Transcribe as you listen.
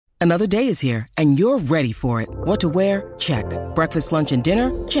Another day is here, and you're ready for it. What to wear? Check. Breakfast, lunch, and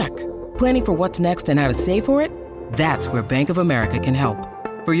dinner? Check. Planning for what's next and how to save for it? That's where Bank of America can help.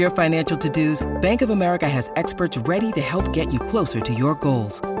 For your financial to-dos, Bank of America has experts ready to help get you closer to your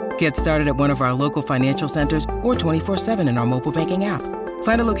goals. Get started at one of our local financial centers or 24/7 in our mobile banking app.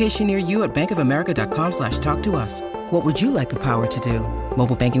 Find a location near you at bankofamerica.com/talktous. What would you like the power to do?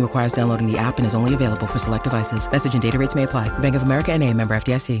 Mobile banking requires downloading the app and is only available for select devices. Message and data rates may apply. Bank of America N.A., member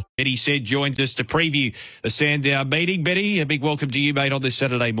FDIC. Betty said joins us to preview the Sandown meeting. Betty, a big welcome to you, mate, on this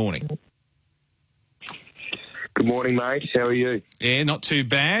Saturday morning. Good morning, mate. How are you? Yeah, not too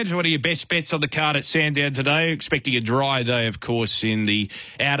bad. What are your best bets on the card at Sandown today? Expecting a dry day, of course, in the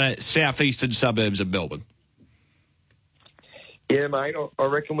outer southeastern suburbs of Melbourne. Yeah, mate. I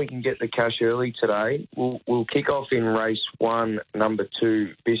reckon we can get the cash early today. We'll kick off in race 1, number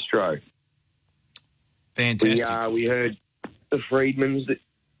 2, Bistro. Fantastic. We heard the Freedmans that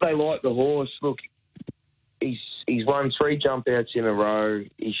they like the horse. Look, he's won 3 jump outs in a row.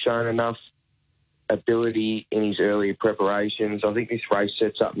 He's shown enough ability in his earlier preparations. I think this race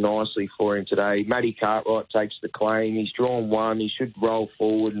sets up nicely for him today. Matty Cartwright takes the claim. He's drawn 1. He should roll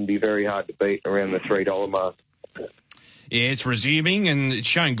forward and be very hard to beat around the $3 mark. Yeah, it's resuming and it's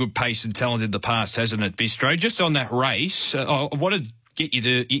shown good pace and talent in the past, hasn't it, Bistro? Just on that race, I wanted to get you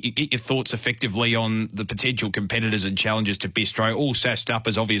to get your thoughts effectively on the potential competitors and challenges to Bistro. All Sassed Up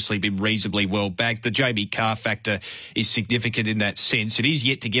has obviously been reasonably well backed. The Jamie Carr factor is significant in that sense. It is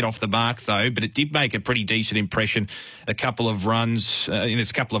yet to get off the mark, though, but it did make a pretty decent impression in its couple of runs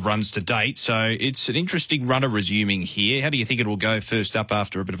to date. So it's an interesting runner resuming here. How do you think it will go first up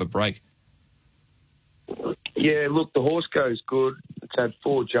after a bit of a break? Yeah, look, the horse goes good. It's had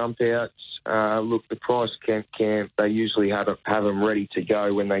 4 jump outs. Look, the Price Camp, they usually have them ready to go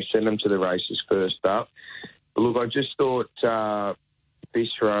when they send them to the races first up. But look, I just thought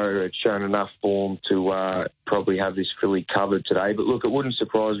Bistro had shown enough form to probably have this filly covered today. But look, it wouldn't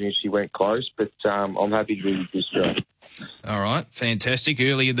surprise me if she went close, but I'm happy to be with Bistro. All right, fantastic.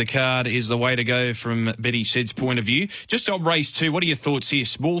 Early in the card is the way to go from Betty Sed's point of view. Just on race 2, what are your thoughts here?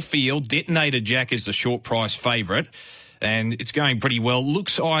 Small field, Detonator Jack is the short price favourite, and it's going pretty well.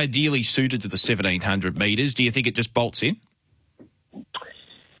 Looks ideally suited to the 1,700 metres. Do you think it just bolts in?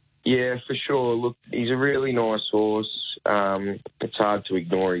 Yeah, for sure. Look, he's a really nice horse. It's hard to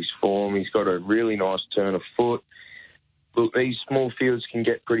ignore his form. He's got a really nice turn of foot. Look, these small fields can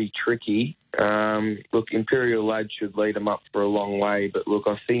get pretty tricky. Look, Imperial Lad should lead them up for a long way. But, look,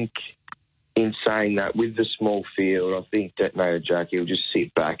 I think in saying that, with the small field, I think Detonator Jack, he'll just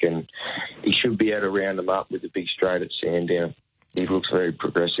sit back and he should be able to round them up with the big straight at Sandown. He looks very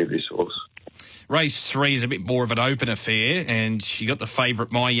progressive, this horse. Race 3 is a bit more of an open affair, and you got the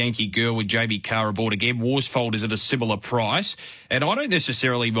favourite My Yankee Girl with Jamie Carr aboard again. Worsfold is at a similar price, and I don't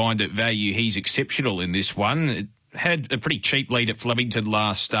necessarily mind at value. He's exceptional in this one. It had a pretty cheap lead at Flemington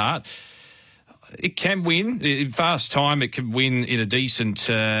last start. It can win. In fast time, it can win in a decent,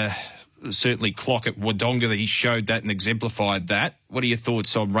 certainly clock at Wodonga. That he showed that and exemplified that. What are your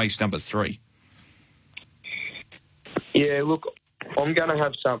thoughts on race number 3? Yeah, look, I'm going to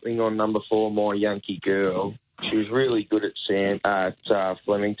have something on number 4, My Yankee Girl. She was really good at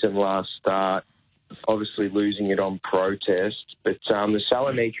Flemington last start, obviously losing it on protest. But the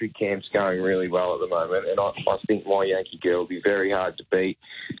Salinitri camp's going really well at the moment, and I think My Yankee Girl will be very hard to beat.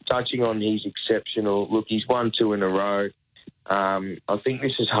 Touching on he's exceptional. Look, he's won 2 in a row. I think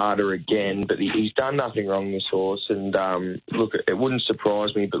this is harder again, but he's done nothing wrong, this horse. And, look, it wouldn't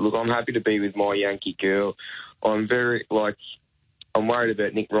surprise me, but, look, I'm happy to be with My Yankee Girl. I'm worried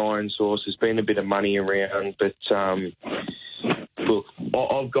about Nick Ryan's horse. There's been a bit of money around, but look,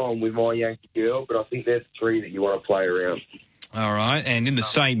 I've gone with My Yankee Girl, but I think they're the 3 that you want to play around. All right, and in the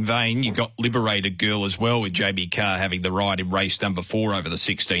same vein, you got Liberated Girl as well, with Jamie Carr having the ride in race number 4 over the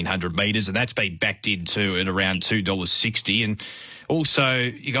 1,600 metres, and that's been backed into at around $2.60. And also,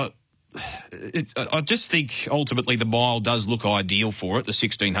 you got... I just think ultimately the mile does look ideal for it, the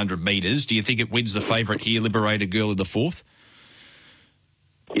 1,600 metres. Do you think it wins the favourite here, Liberated Girl, in the 4th?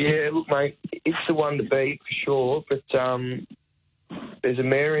 Yeah, look, mate, it's the one to beat for sure, but there's a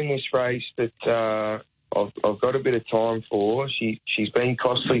mare in this race that I've got a bit of time for. She's been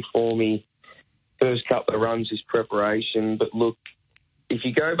costly for me first couple of runs this preparation, but look, if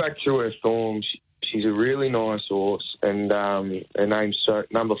you go back through her form, she's a really nice horse, and her name's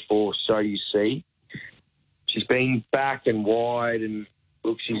number 4, So You See. She's been back and wide, and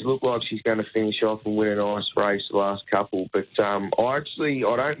look, she's looked like she's going to finish off and win a nice race the last couple. But I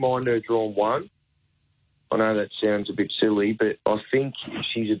don't mind her drawn 1. I know that sounds a bit silly, but I think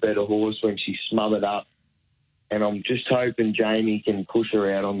she's a better horse when she's smothered up and I'm just hoping Jamie can push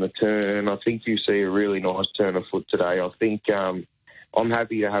her out on the turn. I think you see a really nice turn of foot today. I think I'm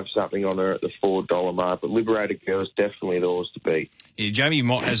happy to have something on her at the $4 mark, but Liberated Girl is definitely the horse to beat. Yeah, Jamie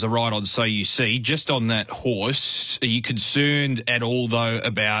Mott has the right on So You See. Just on that horse, are you concerned at all, though,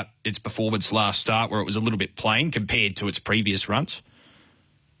 about its performance last start where it was a little bit plain compared to its previous runs?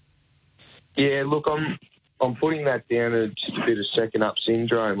 Yeah, look, I'm putting that down as just a bit of second-up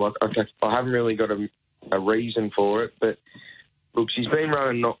syndrome. Like, I haven't really got a reason for it, but look, she's been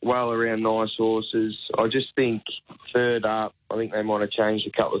running well around nice horses. I just think third up, I think they might have changed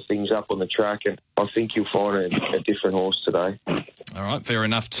a couple of things up on the track, and I think you'll find a different horse today. All right, fair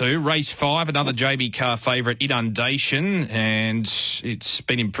enough too. Race 5, another JB Carr favourite, Inundation, and it's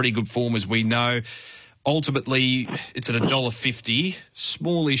been in pretty good form as we know. Ultimately, it's at $1.50,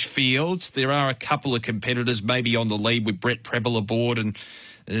 smallish fields. There are a couple of competitors maybe on the lead with Brett Preble aboard, and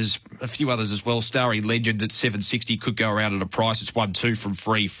there's a few others as well. Starry Legend at $7.60 could go around at a price. It's 1-2 from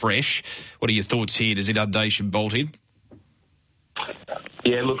Free Fresh. What are your thoughts here? Does Inundation bolt in?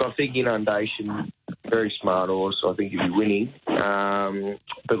 Yeah, look, I think Inundation, very smart horse. I think he'll be winning.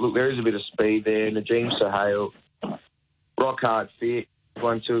 But look, there is a bit of speed there. Najeem Sahale, rock hard fit,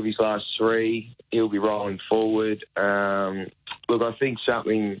 won 2 of his last 3. He'll be rolling forward. Look, I think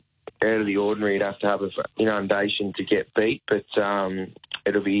something out of the ordinary you'd have to have an Inundation to get beat, but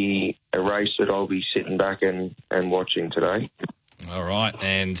it'll be a race that I'll be sitting back and watching today. All right,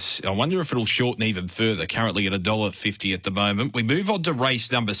 and I wonder if it'll shorten even further, currently at $1.50 at the moment. We move on to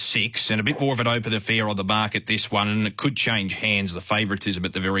race number 6, and a bit more of an open affair on the market, this one, and it could change hands, the favouritism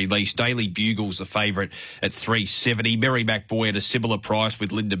at the very least. Daily Bugle's the favourite at $3.70. Merrimack Boy at a similar price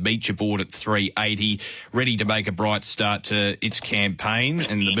with Linda Beach aboard at $3.80, ready to make a bright start to its campaign,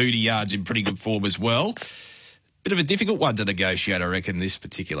 and the Moody Yard's in pretty good form as well. Bit of a difficult one to negotiate, I reckon, this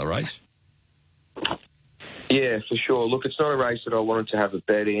particular race. Yeah, for sure. Look, it's not a race that I wanted to have a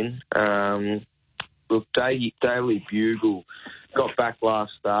bet in. Look, Daily Bugle got back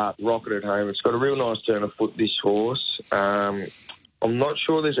last start, rocketed home. It's got a real nice turn of foot, this horse. I'm not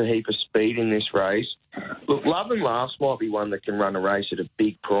sure there's a heap of speed in this race. Look, Love and Laughs might be one that can run a race at a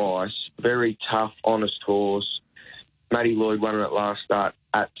big price. Very tough, honest horse. Matty Lloyd won it last start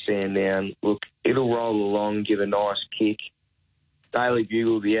at Sandown. Look, it'll roll along, give a nice kick. Daily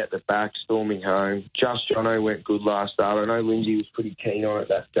Bugle will be at the back, storming home. Just Jono went good last start. I know Lindsay was pretty keen on it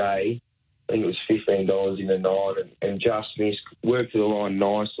that day. I think it was $15 in the night, and Just missed. Worked to the line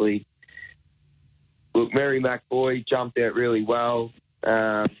nicely. Look, Merrimack Boy jumped out really well.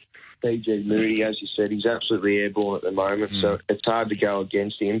 PG Moody, as you said, he's absolutely airborne at the moment, so it's hard to go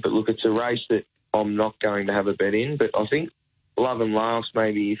against him. But look, it's a race that I'm not going to have a bet in. But I think Love and Laughs,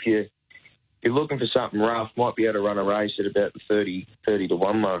 maybe if you're looking for something rough, might be able to run a race at about the 30 to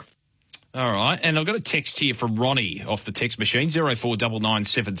 1 mark. All right, and I've got a text here from Ronnie off the text machine, 0499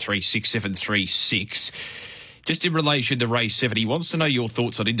 736 736. Just in relation to race 7, he wants to know your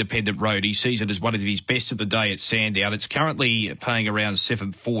thoughts on Independent Road. He sees it as one of his best of the day at Sandown. It's currently paying around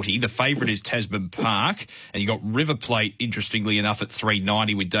 $7.40. The favourite is Tasman Park, and you got River Plate, interestingly enough, at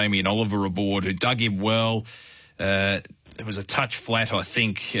 $3.90 with Damien Oliver aboard, who dug in well. It was a touch flat, I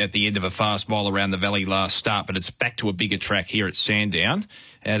think, at the end of a fast mile around the valley last start, but it's back to a bigger track here at Sandown.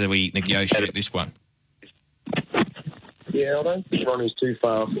 How do we negotiate this one? Yeah, I don't think Ronnie's too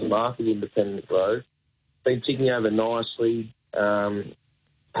far off the mark with Independent Road. Been ticking over nicely.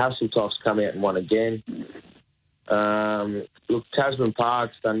 Hasseltoft's come out and won again. Look, Tasman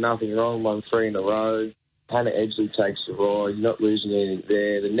Park's done nothing wrong, won 3 in a row. Hannah Edgley takes the ride. You're not losing anything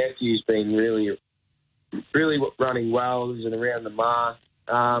there. The nephew's been really running well. He's around the mark.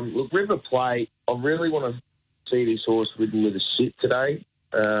 Look, River Plate, I really want to see this horse ridden with a sit today.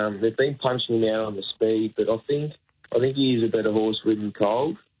 They've been punching him out on the speed, but I think he is a better horse ridden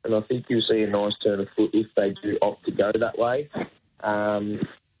cold, and I think you'll see a nice turn of foot if they do opt to go that way.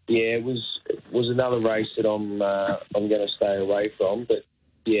 It was another race that I'm going to stay away from, but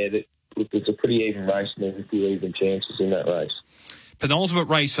yeah, look, it's a pretty even race, and there's a few even chances in that race. Penultimate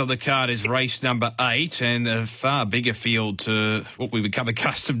race on the card is race number 8, and a far bigger field to what we become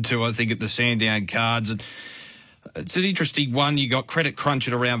accustomed to, I think, at the Sandown cards. And it's an interesting one. You got Credit Crunch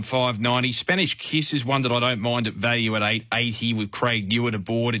at around $5.90. Spanish Kiss is one that I don't mind at value at $8.80 with Craig Newitt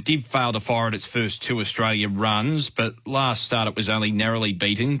aboard. It did fail to fire at its first 2 Australian runs, but last start it was only narrowly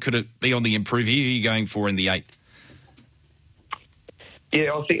beaten. Could it be on the improve here? Who are you going for in the 8th?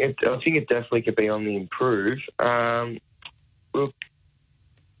 Yeah, I think it definitely could be on the improve. Look,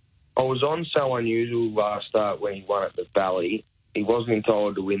 I was on So Unusual last start when he won at the Valley. He wasn't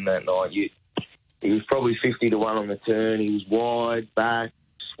entitled to win that night. He was probably 50 to 1 on the turn. He was wide, back,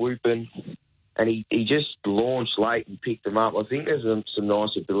 swooping. and he just launched late and picked them up. I think there's some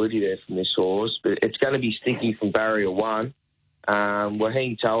nice ability there from this horse, but it's going to be sticky from barrier one.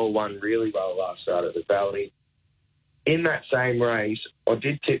 Wahine Toa won really well last start at the Valley. In that same race, I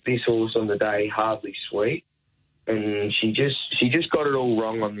did tip this horse on the day, Hardly Sweet, and she just got it all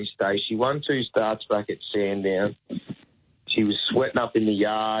wrong on this day. She won 2 starts back at Sandown. She was sweating up in the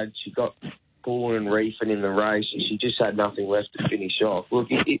yard. She got pulling and reefing in the race, and she just had nothing left to finish off. Look,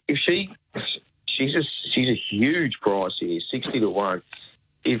 if she's a huge price here, 60-1.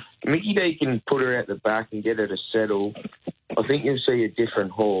 If Mickey D can put her out the back and get her to settle, I think you'll see a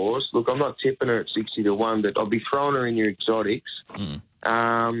different horse. Look, I'm not tipping her at 60-1, but I'll be throwing her in your exotics.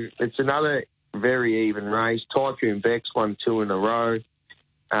 It's another very even race. Tycoon Beck's won 2 in a row.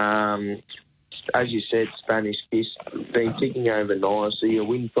 As you said, Spanish Kiss been ticking over nicely. A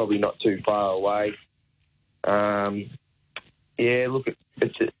win probably not too far away. Look,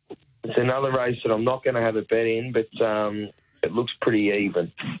 it's another race that I'm not going to have a bet in, but it looks pretty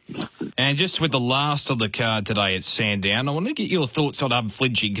even. And just with the last of the card today at Sandown, I want to get your thoughts on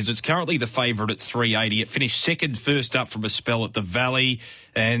Unflinching, because it's currently the favourite at 380. It finished second first up from a spell at the Valley,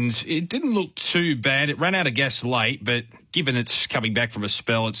 and it didn't look too bad. It ran out of gas late, but given it's coming back from a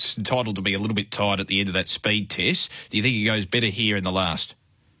spell, it's entitled to be a little bit tired at the end of that speed test. Do you think it goes better here in the last?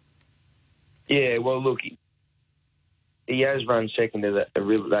 Yeah, well, look, he has run second to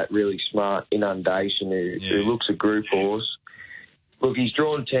that really smart Inundation, who looks a group horse. Look, he's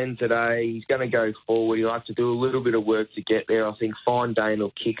drawn 10 today. He's going to go forward. He'll have to do a little bit of work to get there. I think Fine Dane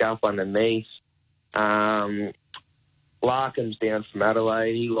will kick up underneath. Larkham's down from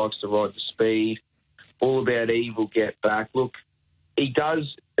Adelaide. He likes to ride the speed. All About Eve will get back. Look, it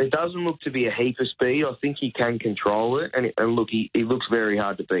doesn't look to be a heap of speed. I think he can control it. And look, he looks very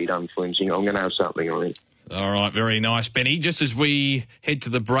hard to beat, Unflinching. I'm going to have something on him. All right, very nice, Benny. Just as we head to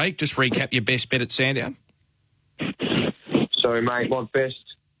the break, just recap your best bet at Sandown. So, mate, my best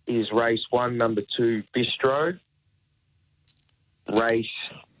is race 1, number 2, Bistro. Race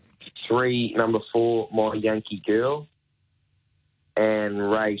 3, number 4, My Yankee Girl.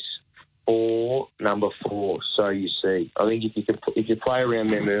 And race 4, number 4, So You See. I think if you play around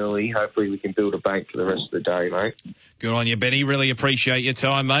them early, hopefully we can build a bank for the rest of the day, mate. Good on you, Benny. Really appreciate your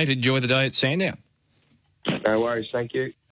time, mate. Enjoy the day at Sandown. No worries. Thank you.